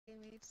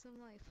made some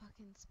like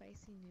fucking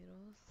spicy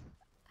noodles,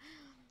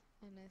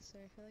 and I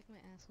swear I feel like my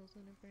asshole's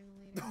gonna burn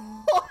later.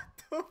 What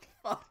the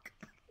fuck?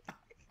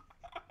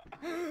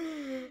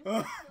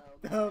 What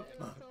So the bad. It was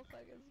fuck? so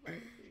fucking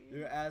spicy.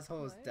 Your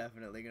asshole is What?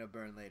 definitely gonna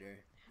burn later.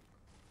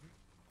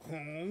 Oh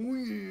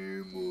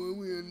yeah, boy,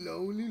 we're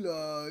lonely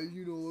lives.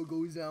 You know what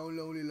goes down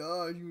lonely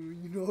lives.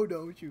 You know,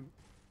 don't you?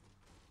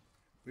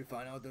 We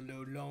find out the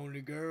little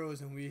lonely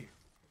girls and we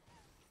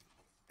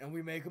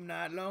make them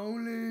not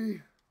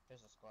lonely.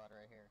 There's a squad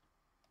right here.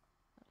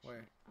 Oh, Where?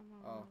 shit. I'm on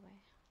Oh. my way.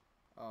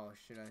 Oh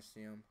shit, I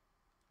see him.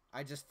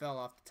 I just fell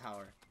off the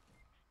tower.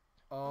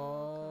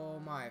 Oh, Oh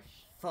my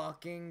gosh.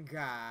 fucking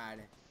god.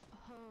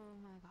 Oh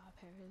my god,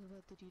 Paris,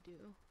 what did you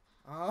do?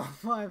 Oh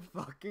my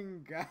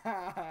fucking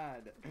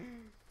god.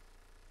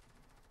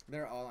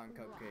 They're all on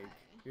Cupcake.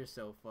 Why? You're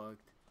so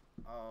fucked.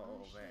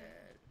 Oh, shit.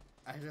 man.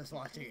 I was just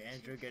watching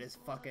Andrew get his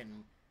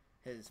fucking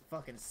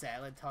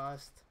salad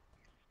tossed.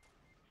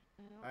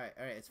 Alright,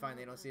 it's fine.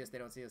 They don't see us. They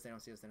don't see us. They don't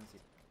see us. They don't see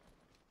us.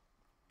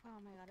 Oh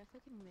my god, I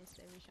fucking missed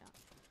every shot.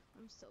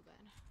 I'm so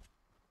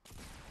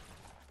bad.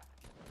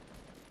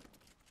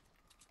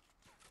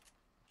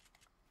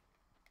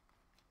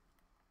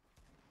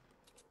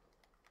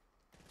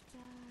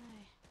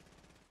 Die.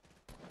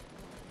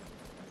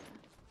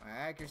 My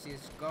accuracy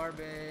is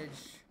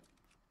garbage.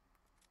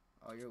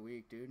 Oh, you're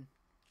weak, dude.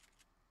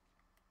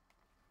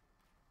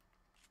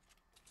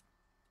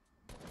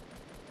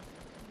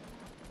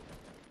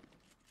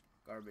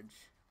 Garbage.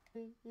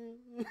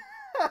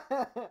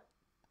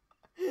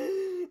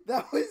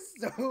 That was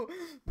so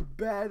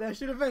bad. That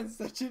should have been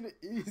such an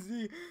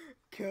easy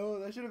kill.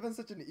 That should have been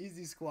such an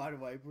easy squad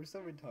wipe. We're so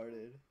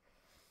retarded.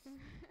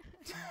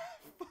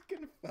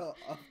 Fucking fell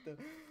off the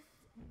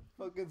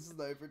fucking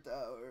sniper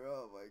tower.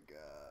 Oh my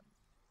god.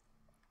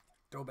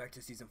 Throw back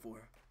to season 4.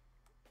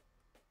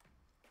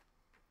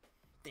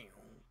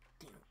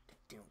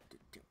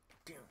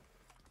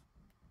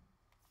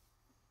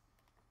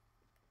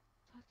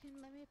 Fucking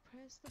let me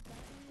press the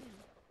button.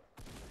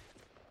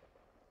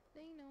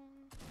 Ding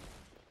dong.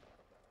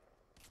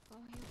 Oh,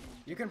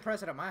 You can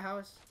press it at my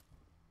house.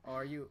 Oh,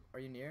 are you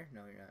near?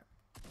 No, you're not.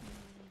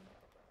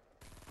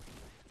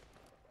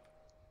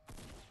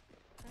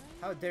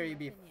 How dare you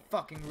be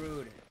fucking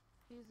rude?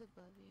 He's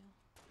above you.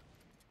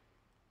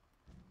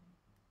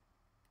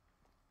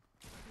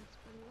 He's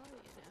below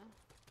you now.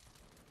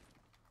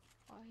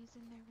 Oh, he's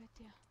in there with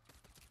you.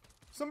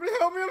 Somebody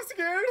help me! I'm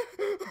scared.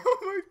 Oh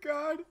my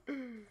god.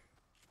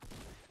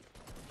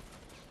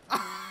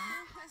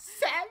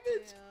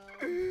 Savage!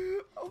 Yeah.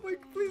 Oh my,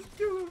 please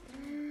kill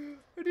him!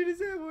 I need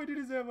his ammo, I need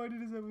his ammo, I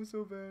need his ammo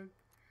so bad.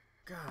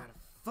 God,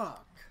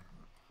 fuck.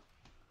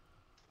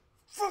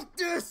 Fuck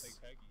this! Hey,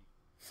 Peggy.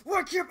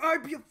 Why can't I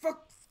be a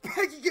fuck?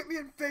 Peggy, get me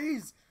in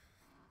phase!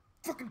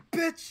 Fucking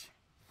bitch!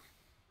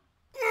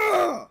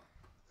 Ugh!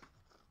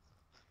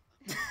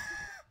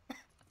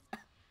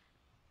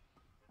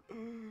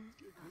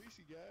 Get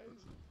greasy,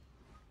 guys.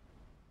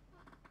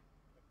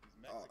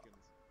 These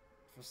Mexicans.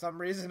 For some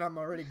reason, I'm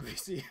already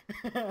greasy.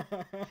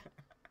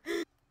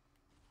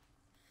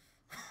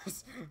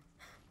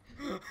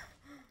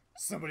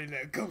 Somebody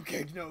let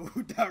Cupcake know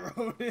who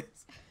Tyrone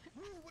is.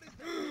 What is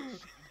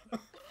that?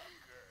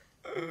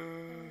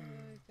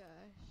 Oh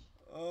gosh.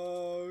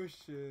 Oh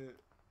shit.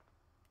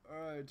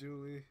 Alright,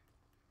 Julie.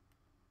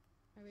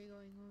 Are we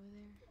going over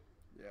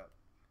there? Yep.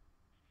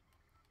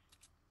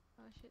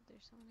 Oh shit,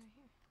 there's someone right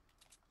here.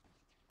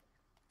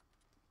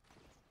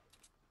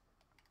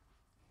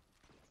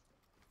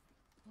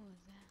 What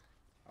was that?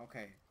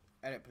 Okay.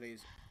 Edit,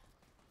 please.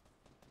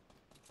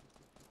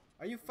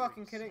 Are you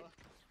fucking kidding?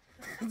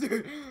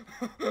 Dude.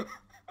 Oh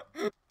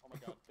my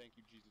god, thank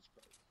you, Jesus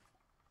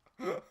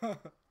Christ.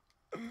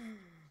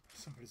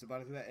 Somebody's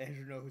about to let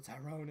Andrew know who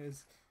Tyrone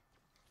is.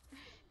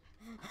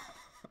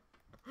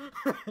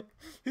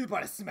 He's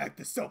about to smack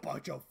the soap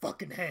out your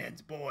fucking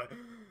hands, boy.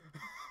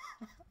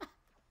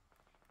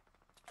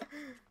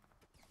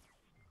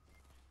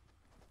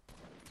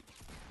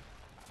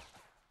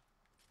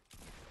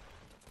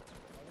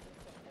 Why would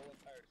the whole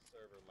entire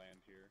server land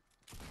here?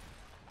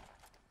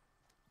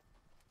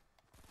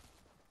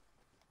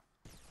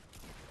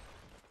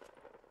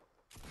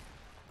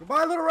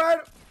 Goodbye, little red.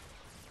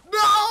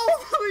 No,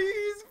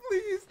 please,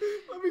 please,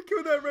 let me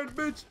kill that red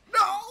bitch.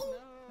 No.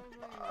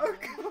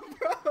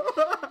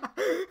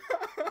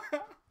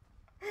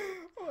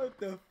 What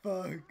the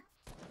fuck?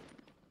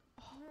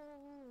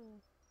 Oh.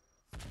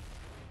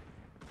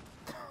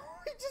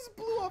 He just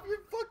blew off your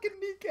fucking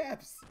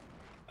kneecaps.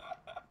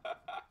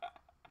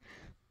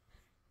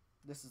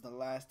 This is the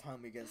last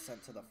time we get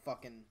sent to the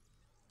fucking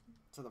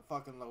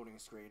loading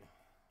screen.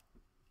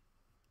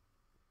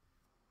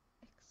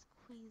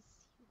 Squeeze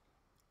you.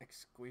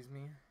 Excuse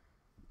me?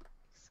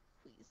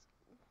 Squeeze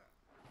you.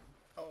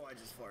 Oh, I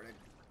just farted.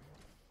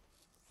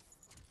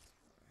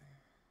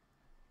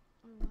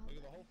 Look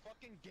at the whole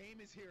fucking game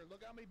is here.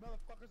 Look how many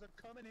motherfuckers are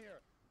coming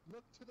here.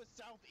 Look to the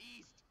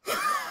southeast.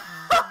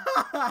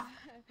 God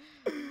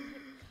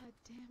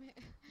damn it.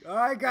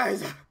 Alright,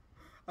 guys.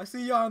 I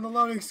see y'all on the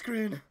loading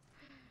screen.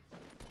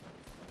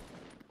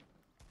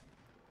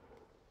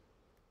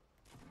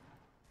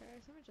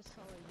 guess I'm gonna just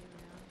follow you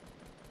now.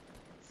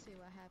 See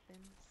what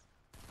happens.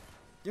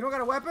 You don't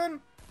got a weapon?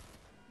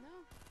 No.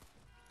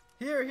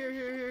 Here.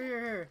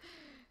 Here.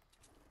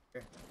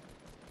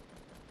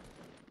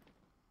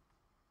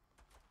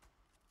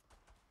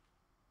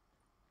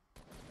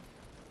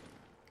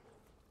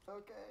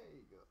 Okay.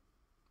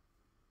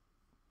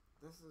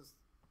 This is...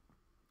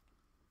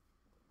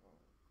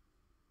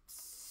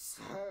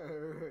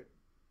 Sir,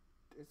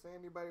 does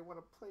anybody want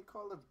to play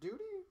Call of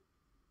Duty?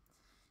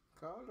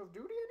 Call of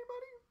Duty,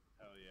 anybody?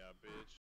 Hell yeah, bitch.